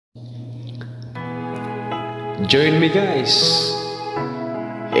Join me, guys.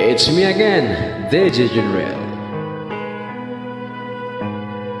 It's me again, DJ General.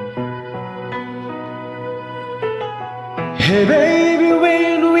 Hey baby,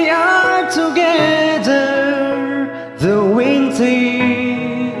 when we are together, the wind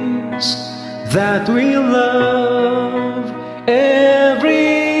things that we love.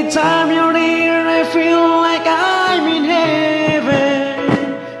 Every time you're near, I feel like I'm in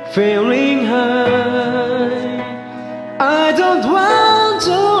heaven, feeling high. I don't want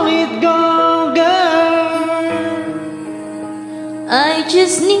to let go, girl. I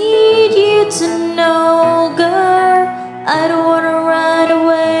just need you to know, girl, I don't wanna run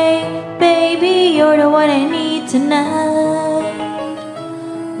away. Baby, you're the one I need tonight.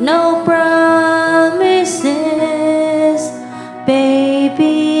 No promises,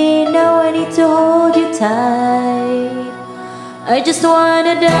 baby, no, I need to hold you tight. I just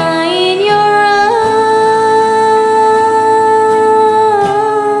wanna die in your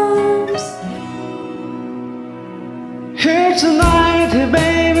arms. Here tonight, hey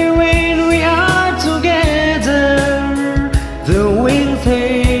baby, when we are together, the wind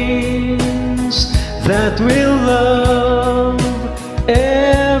things that we love.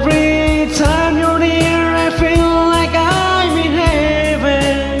 Every time you're near, I feel like I'm in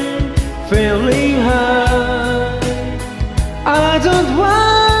heaven, feeling high. I don't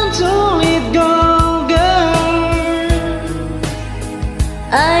want to let go, girl.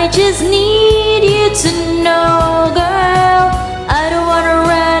 I just need you to know, girl, I don't wanna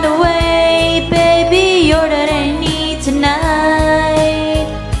run away. Baby, you're that I need tonight.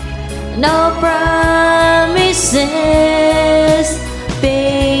 No promises,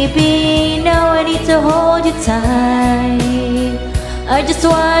 baby, no, I need to hold you tight. I just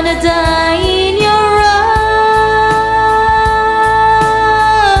wanna die in your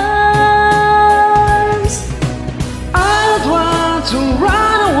arms. I don't want to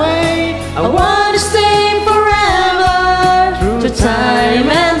run away. I wanna stay forever, through time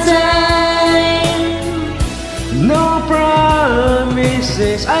and time. No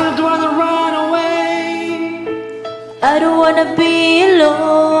promises. I don't wanna run away. I don't wanna be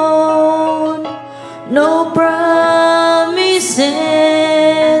alone. No promises,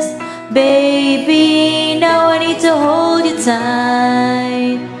 baby, now I need to hold you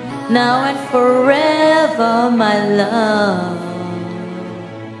tight. Now and forever, my love.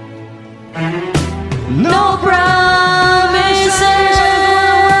 No promises,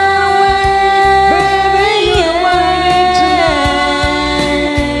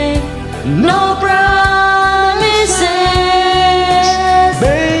 no promises,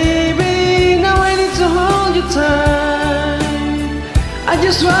 Baby, now I need to hold you tight. I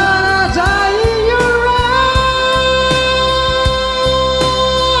just wanna die in your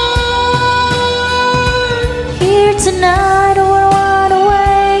arms. here tonight, I wanna run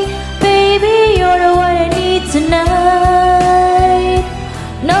away. Baby, you're the one I need tonight.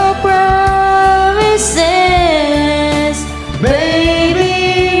 No promises, baby,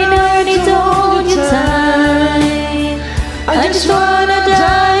 now I need to hold you tight. I just wanna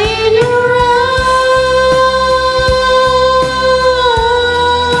die in your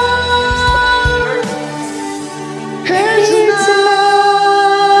arms. Here Here tonight.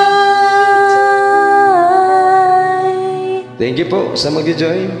 tonight. Thank you po sa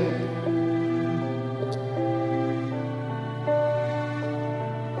mag-join.